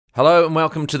Hello and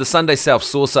welcome to the Sunday Self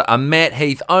Saucer, a Matt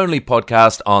Heath only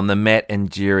podcast on the Matt and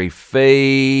Jerry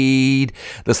feed.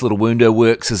 This little wounder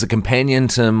works as a companion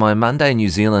to my Monday New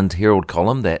Zealand Herald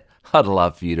column that I'd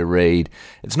love for you to read.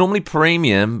 It's normally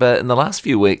premium, but in the last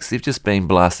few weeks they've just been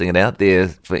blasting it out there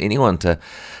for anyone to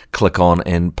click on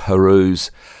and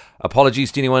peruse.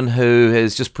 Apologies to anyone who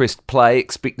has just pressed play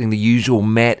expecting the usual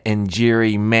Matt and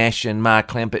Jerry mash and Mark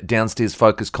Clampett downstairs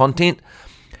focus content.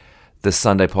 This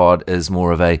Sunday pod is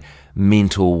more of a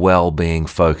mental well-being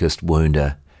focused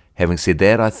wounder. Having said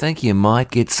that, I think you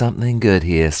might get something good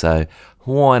here, so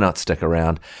why not stick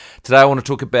around? Today I want to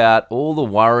talk about all the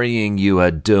worrying you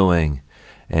are doing,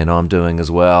 and I'm doing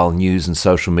as well. News and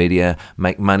social media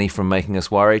make money from making us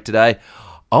worry. Today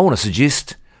I want to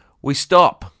suggest we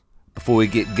stop. Before we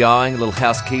get going, a little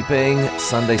housekeeping.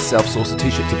 Sunday Self Saucer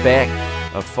t-shirts are back.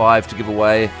 I have 5 to give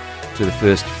away to the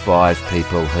first 5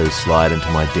 people who slide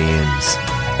into my DMs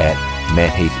at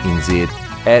MattHeathNZ,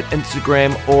 at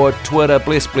Instagram or Twitter.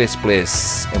 Bless, bless,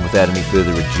 bless. And without any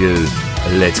further ado,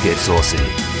 let's get saucy.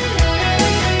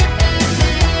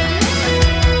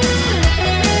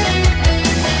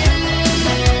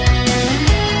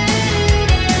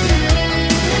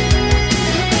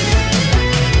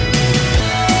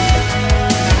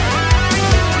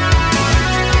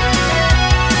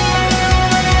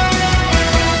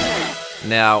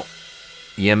 Now,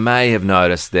 you may have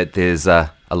noticed that there's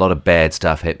a lot of bad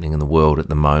stuff happening in the world at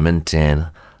the moment, and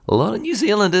a lot of New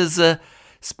Zealanders are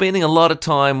spending a lot of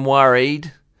time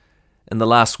worried. In the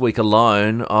last week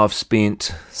alone, I've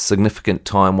spent significant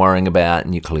time worrying about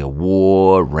nuclear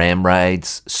war, ram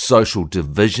raids, social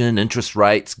division, interest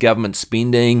rates, government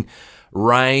spending,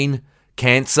 rain,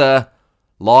 cancer,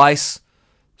 lice,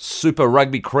 super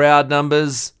rugby crowd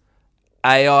numbers,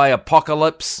 AI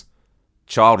apocalypse,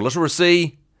 child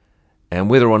literacy, and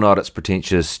whether or not it's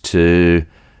pretentious to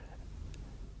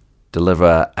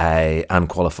deliver a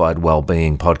unqualified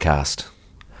well-being podcast.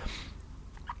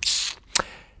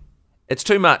 It's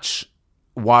too much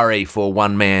worry for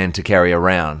one man to carry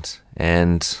around.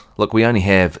 And look, we only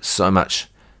have so much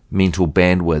mental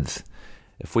bandwidth.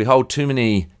 If we hold too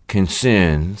many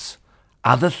concerns,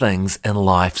 other things in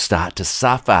life start to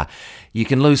suffer. You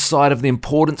can lose sight of the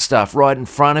important stuff right in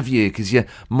front of you because your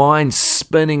mind's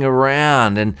spinning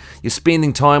around and you're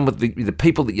spending time with the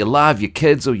people that you love, your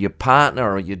kids or your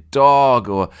partner or your dog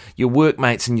or your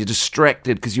workmates, and you're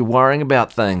distracted because you're worrying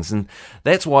about things. And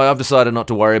that's why I've decided not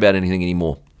to worry about anything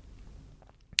anymore.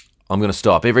 I'm going to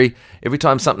stop. Every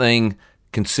time something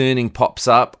concerning pops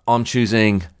up, I'm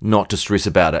choosing not to stress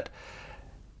about it.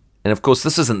 And of course,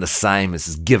 this isn't the same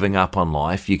as giving up on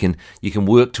life. You can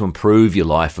work to improve your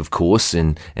life, of course,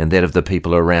 and that of the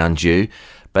people around you.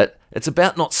 But it's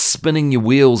about not spinning your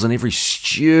wheels on every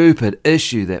stupid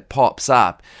issue that pops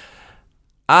up.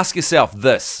 Ask yourself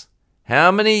this: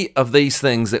 how many of these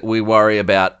things that we worry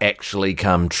about actually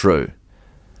come true?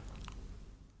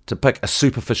 To pick a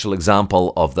superficial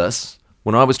example of this,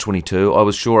 when I was 22, I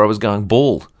was sure I was going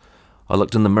bald. I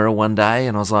looked in the mirror one day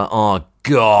and I was like, oh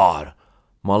God,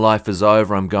 my life is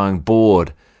over, I'm going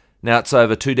bored. Now it's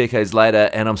over 2 decades later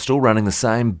and I'm still running the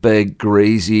same big,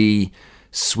 greasy,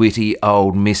 sweaty,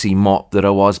 old, messy mop that I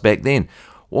was back then.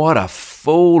 What a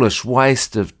foolish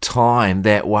waste of time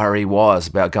that worry was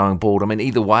about going bald. I mean,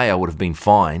 either way I would have been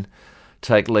fine.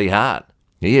 Take Lee Hart.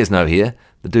 He has no hair.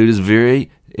 The dude is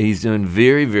he's doing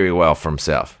very, very well for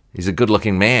himself. He's a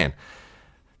good-looking man.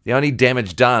 The only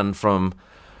damage done from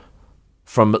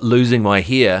losing my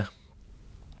hair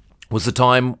was the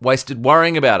time wasted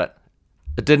worrying about it.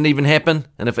 It didn't even happen,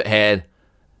 and if it had,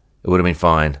 it would have been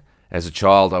fine. As a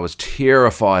child, I was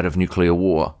terrified of nuclear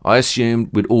war. I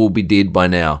assumed we'd all be dead by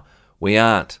now. We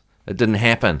aren't. It didn't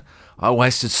happen. I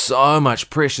wasted so much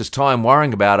precious time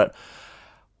worrying about it,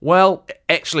 well,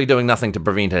 actually doing nothing to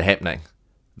prevent it happening.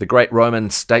 The great Roman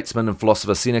statesman and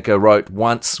philosopher Seneca wrote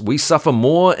once, "We suffer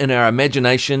more in our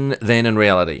imagination than in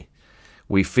reality."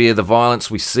 We fear the violence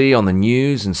we see on the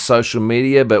news and social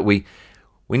media, but we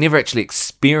never actually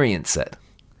experience it.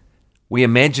 We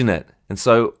imagine it. And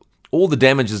so all the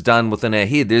damage is done within our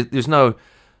head. There's no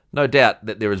doubt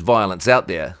that there is violence out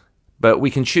there, but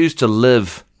we can choose to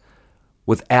live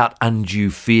without undue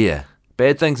fear.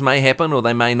 Bad things may happen or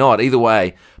they may not. Either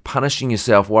way, punishing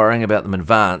yourself, worrying about them in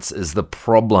advance is the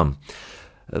problem.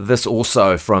 This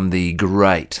also from the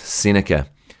great Seneca.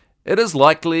 It is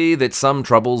likely that some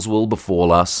troubles will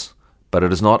befall us, but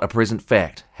it is not a present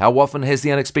fact. How often has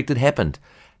the unexpected happened?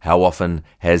 How often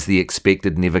has the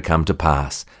expected never come to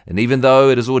pass? And even though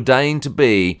it is ordained to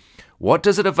be, what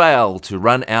does it avail to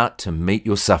run out to meet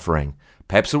your suffering?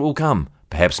 Perhaps it will come,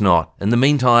 perhaps not. In the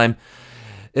meantime,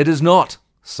 it is not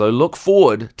So look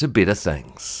forward to better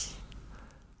things.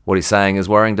 What he's saying is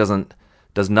worrying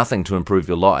does nothing to improve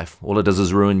your life. All it does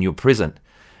is ruin your present.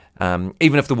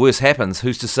 Even if the worst happens,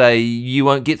 who's to say you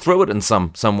won't get through it in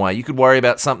some way? You could worry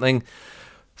about something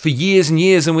for years and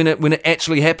years, and when it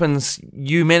actually happens,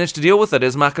 you manage to deal with it.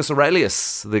 As Marcus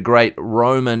Aurelius, the great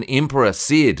Roman emperor,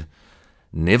 said,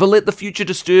 "Never let the future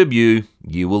disturb you.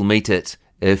 You will meet it,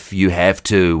 if you have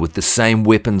to, with the same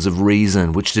weapons of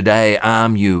reason which today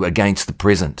arm you against the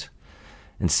present."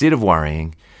 Instead of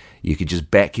worrying, you could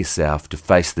just back yourself to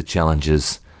face the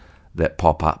challenges that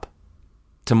pop up.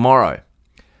 Tomorrow.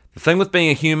 The thing with being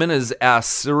a human is our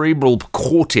cerebral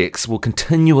cortex will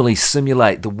continually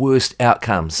simulate the worst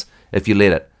outcomes if you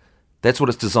let it. That's what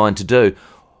it's designed to do.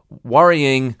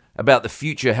 Worrying about the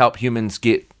future helps humans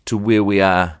get to where we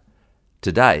are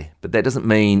today, but that doesn't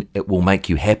mean it will make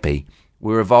you happy.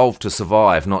 We're evolved to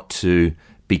survive, not to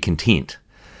be content.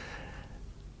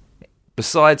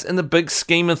 Besides, in the big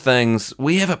scheme of things,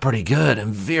 we have it pretty good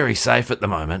and very safe at the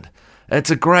moment. It's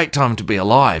a great time to be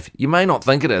alive. You may not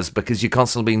think it is because you're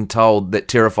constantly being told that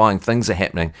terrifying things are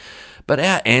happening, but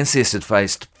our ancestors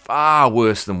faced far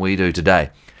worse than we do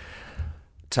today.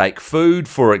 Take food,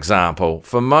 for example.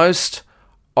 For most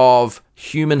of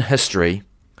human history,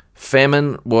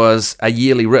 famine was a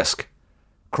yearly risk.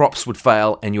 Crops would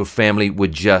fail and your family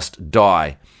would just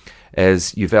die.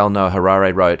 As Yuval Noah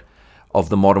Harari wrote of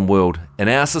the modern world, in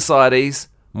our societies,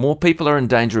 more people are in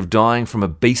danger of dying from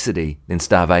obesity than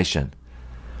starvation.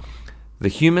 The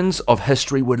humans of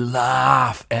history would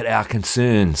laugh at our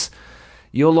concerns.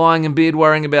 You're lying in bed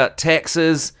worrying about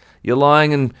taxes. You're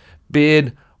lying in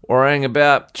bed worrying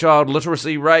about child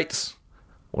literacy rates.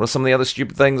 What are some of the other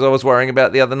stupid things I was worrying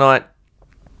about the other night?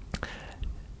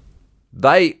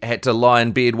 They had to lie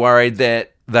in bed worried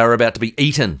that they were about to be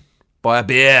eaten by a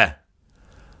bear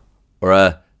or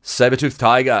a saber-toothed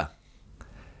tiger.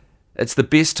 It's the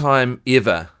best time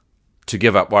ever to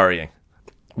give up worrying.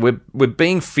 We're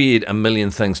being fed a million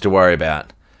things to worry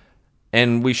about,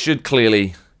 and we should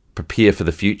clearly prepare for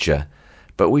the future,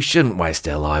 but we shouldn't waste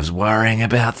our lives worrying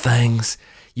about things.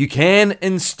 You can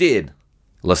instead,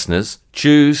 listeners,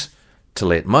 choose to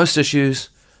let most issues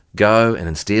go and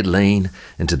instead lean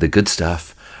into the good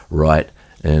stuff right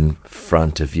in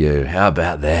front of you. How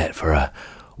about that for a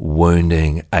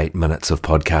wounding 8 minutes of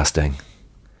podcasting?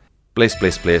 Bless,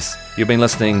 bless, bless. You've been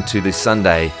listening to the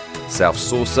Sunday Self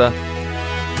Saucer.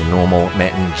 The normal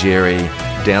Matt and Jerry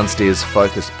Downstairs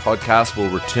Focus podcast will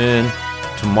return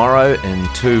tomorrow in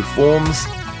 2 forms.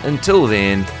 Until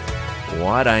then,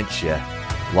 why don't you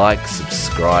like,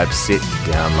 subscribe, set,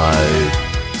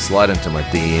 download, slide into my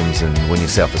DMs and win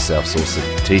yourself a Self Saucer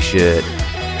t-shirt.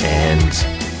 And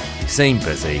you seem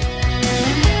busy.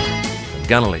 I'm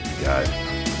gonna let you go.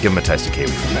 Give them a taste of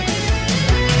kiwi from me.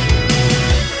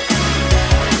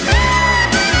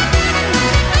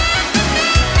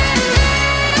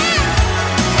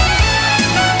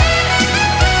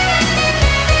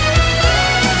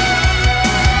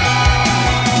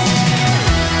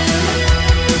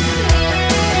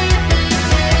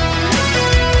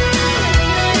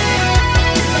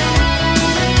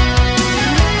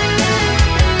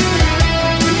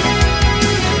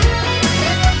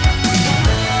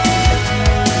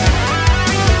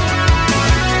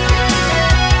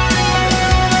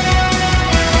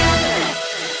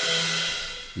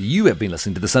 You have been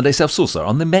listening to the Sunday Self Saucer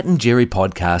on the Matt and Jerry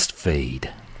podcast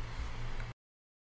feed.